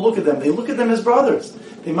 When people look at them, they look at them as brothers.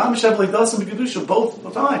 They mamish have leidasim b'kedusha both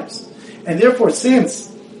times, and therefore since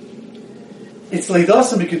it's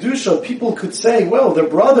leidasim b'kedusha, people could say, well, they're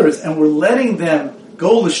brothers, and we're letting them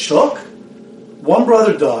go l'shuk. One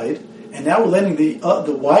brother died, and now we're letting the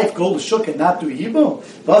wife go l'shuk and not do yibum.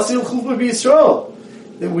 Vasil chulpa b'Yisrael.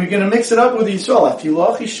 We're going to mix it up with Yisrael.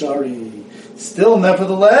 Afilu achishari. Still,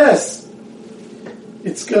 nevertheless,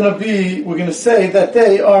 it's going to be, we're going to say that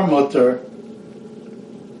they are mutter.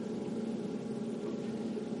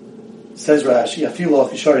 Says Rashi, afilu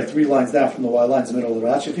achishari, 3 lines down from the Y lines in the middle of the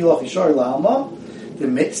Rashi. Afilu achishari la'alma.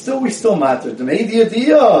 We still matter.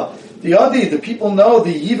 The adi, the people know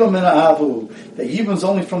the yivam and avu. The yivam is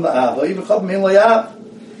only from the av. Avichad min layav.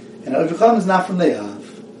 And avichad is not from the av.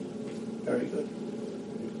 Very good.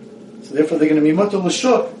 So therefore they're going to be mutter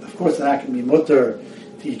l'shuk. Of course they're not going to be mutter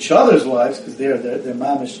to each other's wives, because they're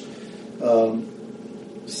mamish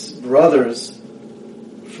brothers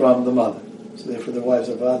from the mother. So therefore their wives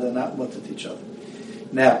are vada, not mutter to each other.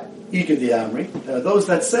 Now, Ika di Amri, there are those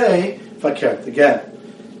that say, fakert, again,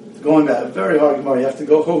 going back, a very hard Gemara, you have to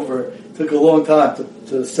go over, it took a long time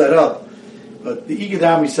to set up. But the Ika di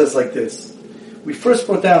Amri says like this. We first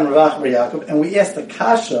brought down Rav Bar Yaakov, and we asked the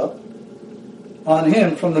kasha on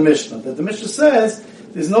him from the Mishnah. That the Mishnah says,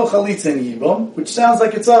 there's no chalitza in Yibam, which sounds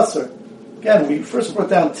like it's Aser. Again, we first brought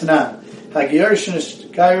down Tanan. Hagiyar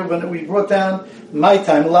Gayu, but we brought down my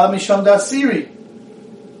time, La Misham Dasiri.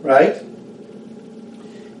 Right?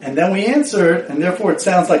 And then we answered, and therefore it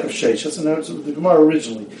sounds like a Sheish. That's the Gemara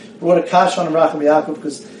originally. We brought a kash on Rav Yaakov,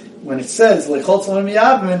 because when it says, Lechol Tzalem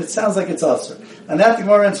Yavim, it sounds like it's Aser. And that the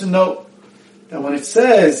Gemara answered, no. That when it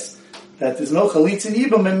says that there's no chalitza in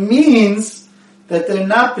Yibam, it means that they're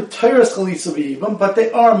not b'teiras chalitza b'Yibam, but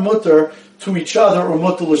they are mutter to each other, or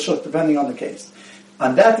mutter l'shuk, depending on the case.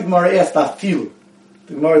 On that the Gemara asked afilu.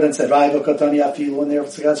 The Gemara then said, Raiva Katani Afilu, and there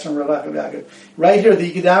it's from Rav Yaakov. Right here,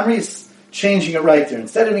 the Igad Amri is changing it right there.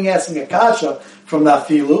 Instead of being asking a kasha from the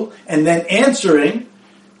Afilu and then answering,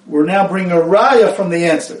 we're now bringing a raya from the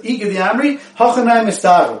answer. Igad Amri, Hachanai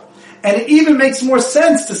Mistaru. And it even makes more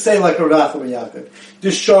sense to say like Rav Yaakov,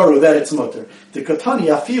 Disharu, that it's mutter. The Katani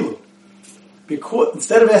Afilu. Because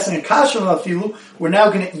instead of asking a kasha from Afilu, we're now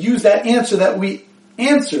going to use that answer that we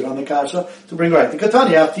answered on the kasha to bring right. The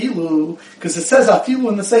Katani Afilu, because it says Afilu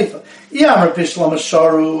in the Seifa. Iyamar Pishlam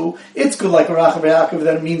Asharu. It's good like a Rachav Yaakov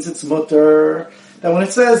that it means it's mutter. That when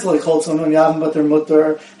it says like Cholzon Yavim but they're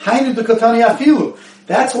mutter, Hainu the Katani Afilu.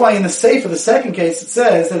 That's why in the Seifa, the second case, it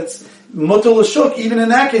says that it's mutter l'shuk. Even in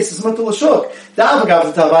that case, it's mutter l'shuk.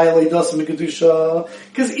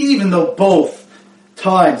 Because even though both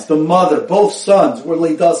times the mother, both sons were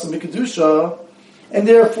leidas and mikadusha, and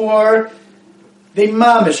therefore they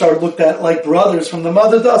mamish are looked at like brothers from the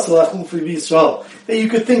mother Yisrael. That you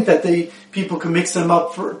could think that people can mix them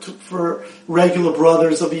up for regular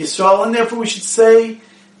brothers of Yisrael, and therefore we should say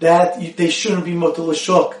that they shouldn't be mutter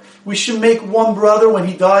l'shuk. We should make one brother when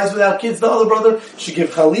he dies without kids. The other brother should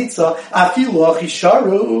give chalitza. Afilu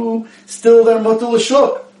achisharu. Still they're mutter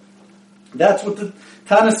l'shuk. That's what the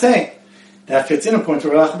Tana is saying. That fits in a point to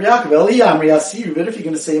Rav Yaakov. Eliyamri asiri. But if you're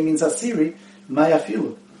going to say it means asiri, my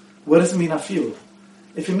afilu. What does it mean afilu?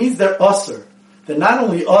 If it means they're usher, they're not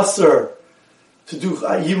only usher to do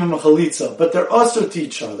yimim chalitza, but they're usher to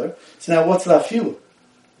each other. So now what's the afilu?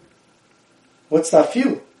 What's the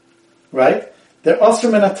afilu? Right? They're usher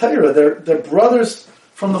min atayra. They're brothers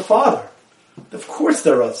from the father. Of course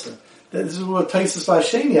they're usher. This is what Taisus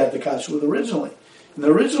Vasheni had the kasha with originally. In the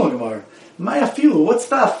original Gemara. My afilu. What's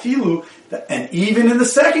the afilu? And even in the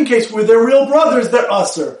second case where they're real brothers, they're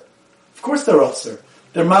usher. Of course they're usher.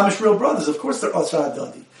 They're mamish real brothers. Of course they're usher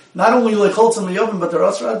adadi. Not only like Cholzon Yavim, but they're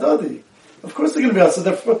usher adadi. Of course they're going to be usher.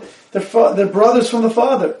 They're brothers from the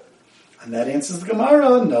father. And that answers the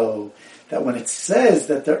Gemara. No. That when it says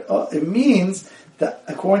that it means that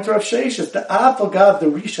according to Rav Sheshes, the Afagav, the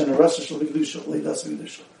Rishon, the Rosh Hashanah, Leidas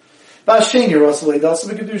V'Kedusha. Ba'asheni Rosh Leidas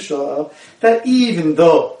V'Kedusha. That even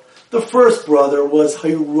though the first brother was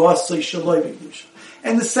Hayrasa Shalai V'Kedusha,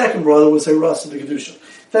 and the second brother was Hayrasa V'Kedusha,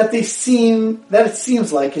 that it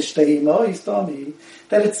seems like Ishtei Imais, Tami,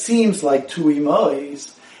 that it seems like two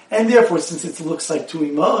Imais, and therefore, since it looks like two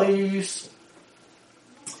Imais,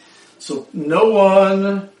 so no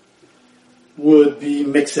one would be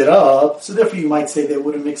mix it up. So therefore, you might say they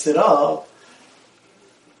wouldn't mix it up,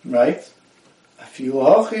 right? Afilu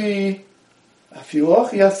hachi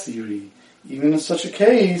asiri. Even in such a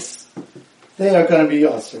case, they are going to be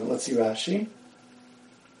asir. Let's see Rashi.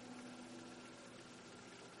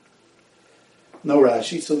 No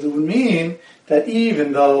Rashi. So that would mean that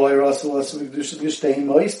even though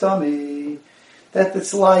that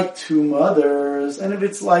it's like two mothers, and if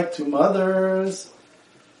it's like two mothers,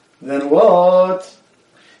 then what?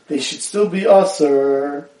 They should still be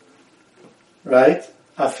asur, right?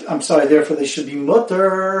 I'm sorry, therefore they should be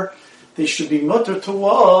mutter. They should be mutter to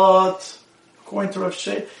what? According to Rav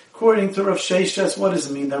Sheshes, what does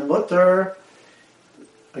it mean? They're mutter.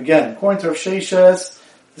 Again, according to Rav Sheshes,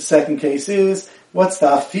 the second case is, what's the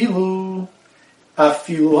afilu?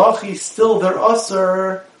 Afilu hachi, still they're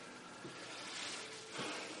asur.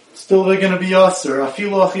 Still they're going to be asur.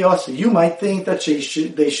 Afilu hachi asur. You might think that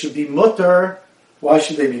they should be mutter. Why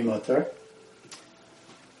should they be mutter?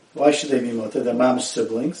 Why should they be mutter? They're mamish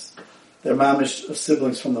siblings. They're mamish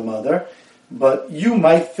siblings from the mother. But you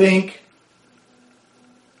might think,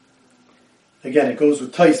 again, it goes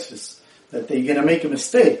with Taisus, that they're going to make a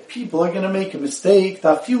mistake. People are going to make a mistake.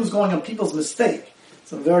 The afilu is going on people's mistake.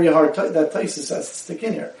 It's a very hard that Taisus has to stick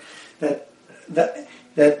in here. That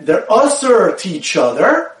they're asur to each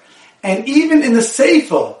other, and even in the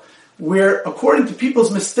Seifa, where according to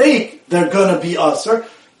people's mistake, they're going to be asur.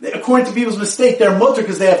 According to people's mistake, they're mutter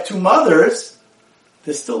because they have two mothers.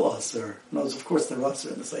 They're still asur. No, of course they're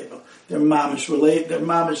asur in the Seifa. They're mamish related. They're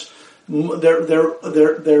mamish.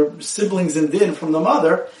 They're siblings in din from the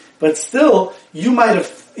mother. But still, you might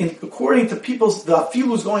have, according to the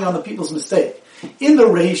afilu is going on the people's mistake. In the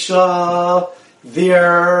Reisha,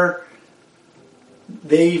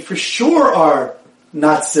 they for sure are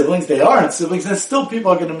not siblings. They aren't siblings, and still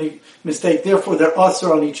people are going to make mistake. Therefore, they're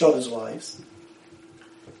asur on each other's wives.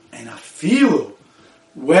 And afilu,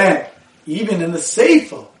 when even in the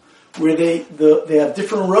Seifa, where they have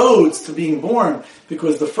different roads to being born,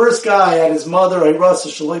 because the first guy had his mother Hayrasa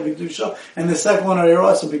Shalai B'Kedusha, and the second one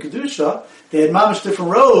Hayrasa B'Kedusha. They had mamish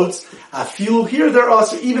different roads. Afilu here they're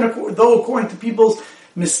asur, even though according to people's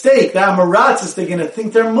mistake, the Amaratzis, they're going to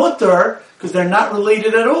think they're mutter because they're not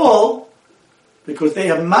related at all. because they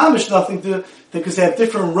have mamish nothing to, because they have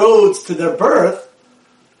different roads to their birth,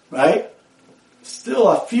 right? Still,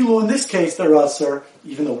 afilu in this case, they're asur,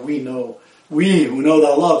 even though we who know the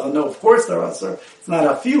Allah, know of course they're asur. It's not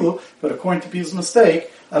afilu, but according to people's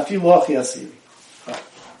mistake, afilu achi asiri.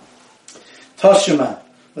 Tashima.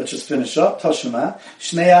 Let's just finish up. Tashima.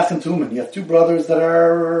 Shnei ach and tumen. You have two brothers that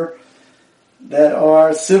are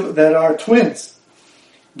twins.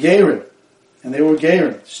 Gerim. And they were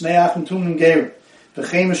Gerim. Shnei ach and tumen Gerim.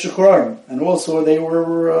 V'chein meshukrarim. And also they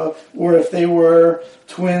were, or if they were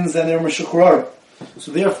twins, then they were meshukrarim.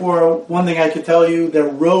 So therefore, one thing I could tell you, their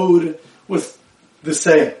road was the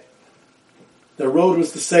same. Their road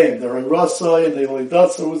was the same. Their Irasai and the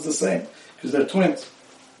Leidasa was the same. Because they're twins.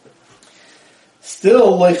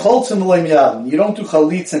 Still, you don't do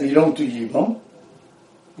chalitz and you don't do yibam,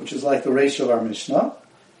 which is like the ratio of our Mishnah.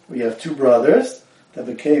 We have two brothers that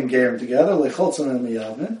became gerim together.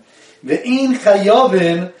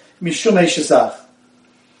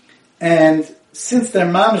 And since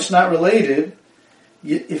their mom is not related,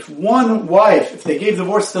 if one wife, if they gave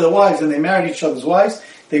divorce to the wives and they married each other's wives,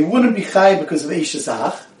 they wouldn't be chay because of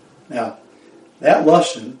eishesach. Now, that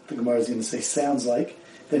lashon, the Gemara is going to say, sounds like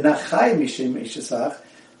they're not chay mishum eishesach,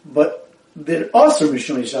 but they're also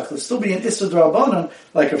mishum eishesach. There'll still be an issa d'Rabbanan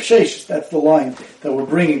like of sheish. That's the line that we're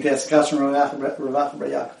bringing to Eskash and Ravach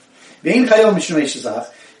B'Yakov. Ve'in chayom mishum eishesach.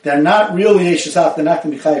 They're not really eishesach. They're not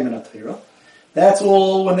going to be chay min atira. That's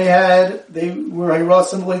all when they were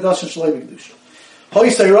hayras and leidas and shalei b'kedusha. But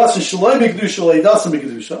if their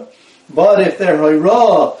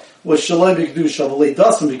hayra was shalei b'kedusha,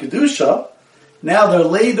 leidas and b'kedusha, now their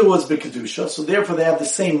leida was b'kedusha, so therefore they have the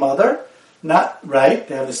same mother. Not right,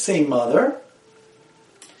 they have the same mother.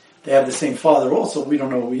 They have the same father also, we don't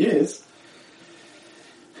know who he is.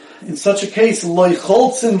 In such a case, loy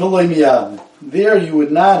choltzin v'loy miyavin. There you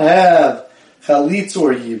would not have chalitz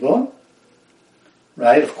or yibon.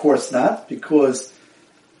 Right, of course not, because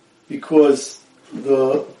says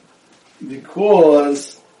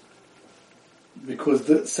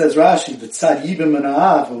Rashi, the tzad yibam and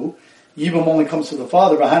ahavu, yibam only comes from the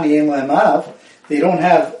father, v'hani ein lahem av, they don't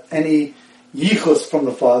have any yichus from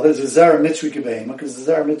the father, the zera mitzri kebehema, because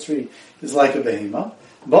the zera mitzri is like a behema,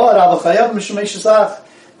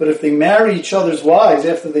 but if they marry each other's wives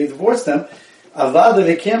after they divorce them, avada,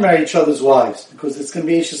 they can't marry each other's wives, because it's going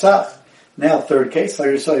to be eishesach. Now, third case,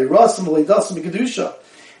 and if the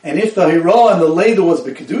hira and the leda was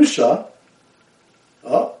b'kedusha,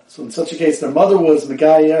 so in such a case, their mother was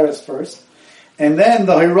Megai Eretz first, and then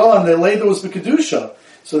the hira and the leda was b'kedusha.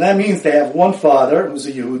 So that means they have one father who's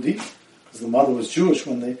a Yehudi, because the mother was Jewish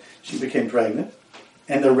when she became pregnant,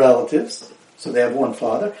 and their relatives. So they have one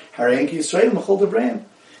father. Harenki Yisrael Mechol Debrayim.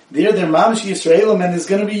 There, their mamish Yisraelim, and there's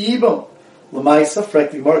going to be Yibam. Lamaisa,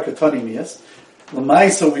 Frekti Marka Tanimias.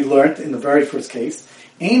 Lamaisa, we learned in the very first case,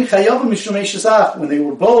 Ein Chayavim Mishum Eishesach, when they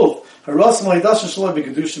were both Harasim Leidas and Shaloi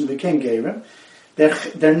B'Kedushin became Gerim,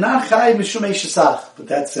 they're not Chayav Mishum Eishesach, but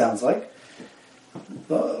that sounds like,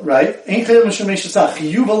 right? Ein Chayavim Mishum Eishesach,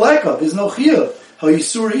 Chiyuv Aleka, there's no Chiyuv.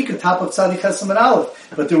 HaYisur Ika, top of Tzadi Chesam and Aleph,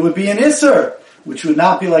 but there would be an Isser, which would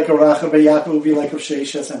not be like a Racha B'Yakov, it would be like a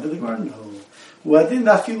Sheishes, and the Gemara, no. Uadin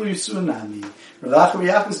Nafilu Yisur Nami. Racha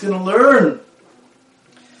B'Yakov is going to learn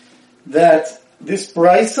that this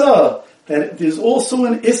brisa, that there's also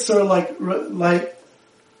an isser like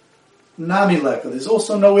nami leka. There's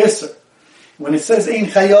also no isser. When it says ein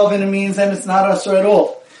chayavin, it means then it's not asr at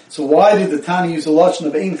all. So why did the Tani use a lashon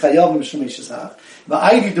of ein chayavin mishum eishesach?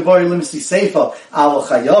 Va'aydi debar limsi seifa al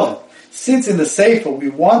chayavin. Since in the seifa we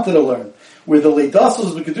wanted to learn where the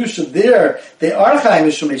leidasos b'kedusha there they are chayim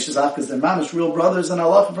mishum eishesach because they're mamish real brothers and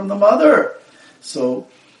halacha from the mother. So.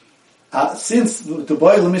 Since the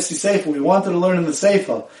boy Lemisi Seifa, we wanted to learn in the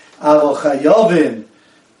Seifa, Al Chayavin,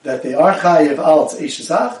 that they are Chayav Al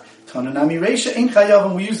Eishesach, Tananami Reisha, Ein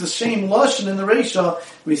Chayavin, we use the same Lashon in the Reisha,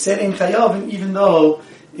 we said Ein Chayavin, even though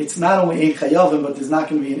it's not only Ein Chayavin, but there's not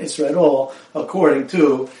going to be an Isra at all, according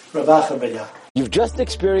to Ravach B'Yakov. You've just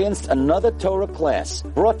experienced another Torah class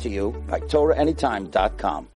brought to you by TorahAnytime.com.